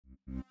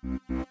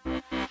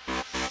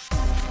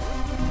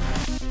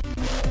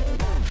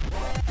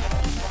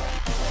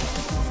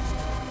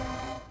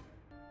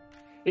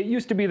It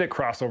used to be that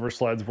crossover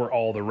sleds were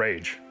all the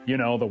rage. You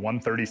know, the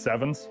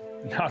 137s?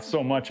 Not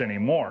so much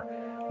anymore.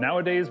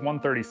 Nowadays,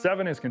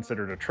 137 is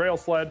considered a trail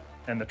sled,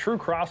 and the true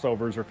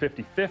crossovers, or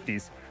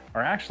 50/50s,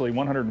 are actually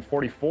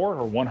 144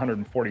 or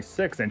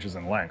 146 inches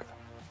in length.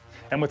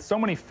 And with so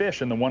many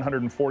fish in the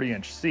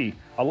 140-inch sea,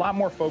 a lot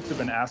more folks have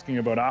been asking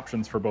about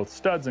options for both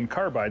studs and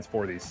carbides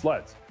for these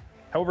sleds.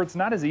 However, it's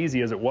not as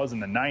easy as it was in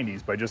the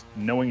 90s by just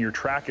knowing your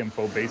track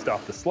info based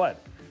off the sled.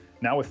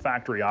 Now with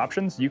factory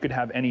options, you could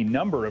have any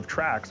number of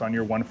tracks on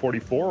your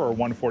 144 or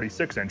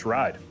 146-inch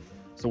ride.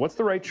 So what's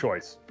the right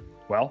choice?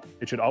 Well,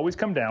 it should always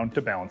come down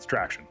to balanced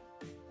traction.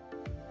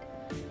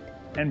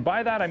 And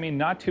by that I mean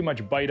not too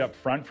much bite up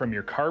front from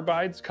your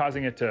carbides,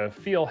 causing it to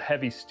feel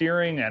heavy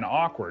steering and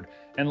awkward,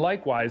 and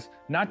likewise,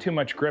 not too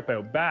much grip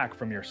out back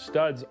from your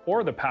studs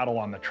or the paddle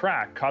on the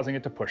track, causing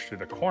it to push through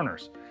the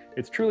corners.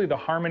 It's truly the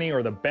harmony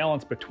or the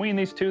balance between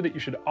these two that you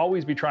should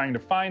always be trying to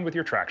find with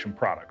your traction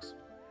products.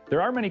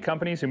 There are many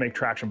companies who make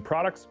traction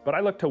products, but I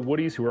look to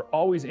Woodies who are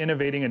always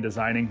innovating and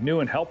designing new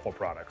and helpful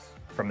products.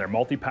 From their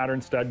multi-pattern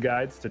stud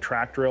guides to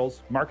track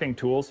drills, marking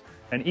tools,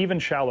 and even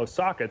shallow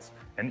sockets,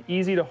 and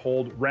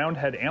easy-to-hold round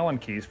head Allen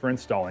keys for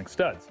installing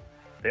studs.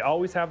 They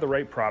always have the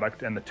right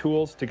product and the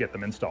tools to get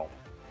them installed.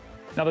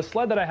 Now the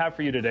sled that I have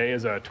for you today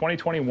is a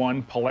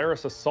 2021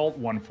 Polaris Assault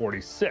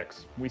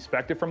 146. We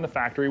spec'd it from the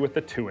factory with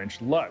the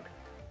 2-inch lug.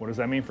 What does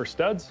that mean for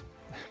studs?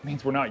 It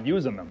means we're not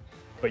using them.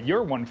 But your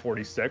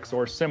 146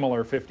 or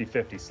similar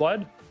 50/50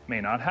 sled may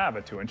not have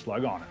a 2-inch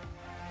lug on it.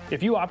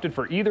 If you opted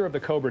for either of the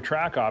Cobra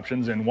track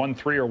options in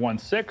 1.3 or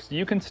 1.6,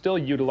 you can still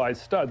utilize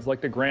studs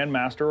like the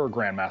Grandmaster or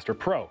Grandmaster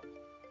Pro.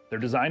 They're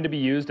designed to be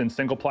used in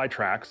single-ply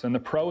tracks, and the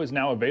Pro is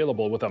now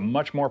available with a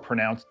much more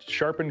pronounced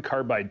sharpened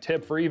carbide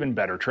tip for even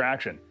better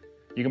traction.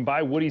 You can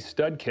buy Woody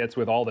stud kits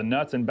with all the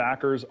nuts and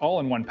backers all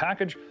in one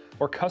package,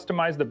 or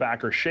customize the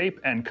backer shape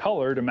and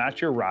color to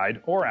match your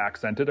ride or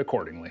accent it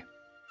accordingly.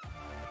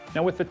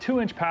 Now with the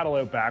 2-inch paddle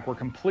out back, we're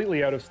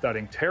completely out of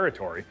studding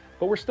territory,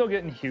 but we're still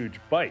getting huge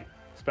bite,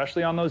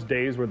 especially on those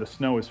days where the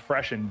snow is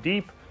fresh and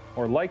deep,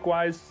 or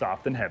likewise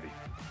soft and heavy.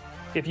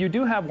 If you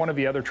do have one of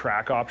the other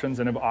track options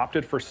and have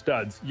opted for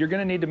studs, you're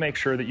going to need to make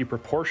sure that you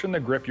proportion the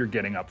grip you're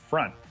getting up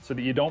front, so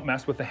that you don't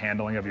mess with the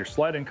handling of your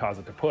sled and cause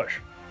it to push.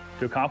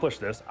 To accomplish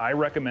this, I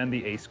recommend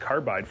the Ace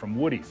Carbide from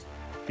Woodies,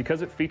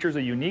 because it features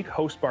a unique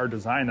host bar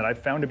design that I've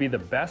found to be the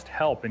best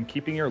help in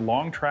keeping your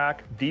long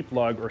track, deep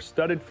lug, or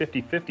studded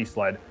 50/50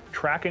 sled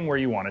tracking where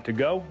you want it to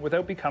go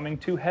without becoming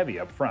too heavy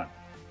up front.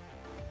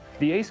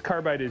 The Ace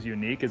Carbide is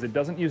unique as it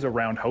doesn't use a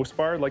round host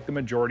bar like the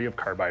majority of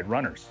carbide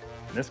runners.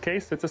 In this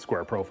case, it's a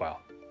square profile.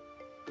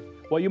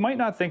 While you might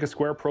not think a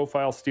square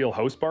profile steel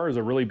host bar is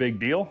a really big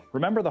deal,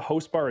 remember the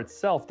host bar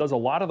itself does a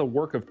lot of the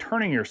work of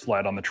turning your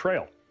sled on the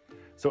trail.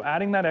 So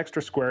adding that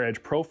extra square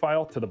edge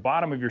profile to the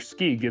bottom of your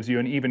ski gives you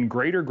an even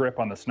greater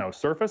grip on the snow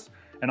surface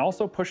and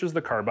also pushes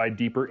the carbide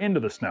deeper into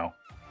the snow.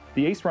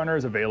 The Ace Runner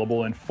is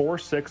available in 4,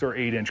 6, or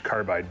 8-inch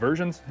carbide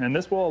versions, and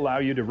this will allow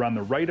you to run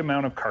the right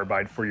amount of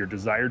carbide for your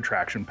desired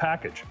traction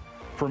package.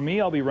 For me,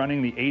 I'll be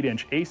running the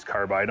 8-inch Ace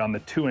Carbide on the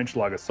 2-inch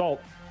Lug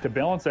Assault to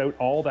balance out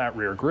all that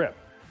rear grip.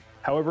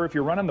 However, if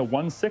you're running the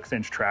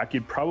 1/6-inch track,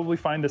 you'd probably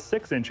find the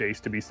 6-inch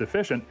Ace to be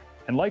sufficient,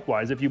 and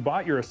likewise, if you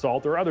bought your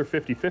Assault or other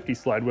 50/50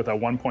 sled with a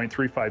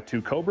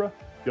 1.352 Cobra,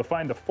 you'll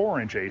find the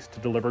 4-inch Ace to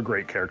deliver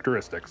great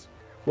characteristics.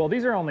 While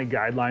these are only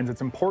guidelines, it's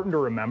important to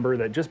remember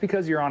that just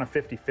because you're on a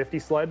 50/50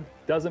 sled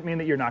doesn't mean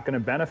that you're not going to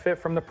benefit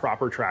from the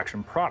proper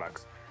traction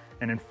products.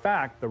 And in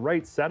fact, the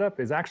right setup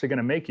is actually going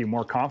to make you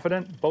more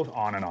confident both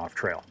on and off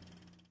trail.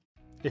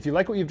 If you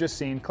like what you've just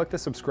seen, click the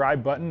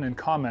subscribe button and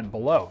comment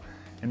below.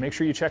 And make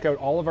sure you check out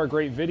all of our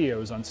great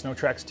videos on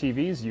SnowTrax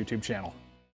TV's YouTube channel.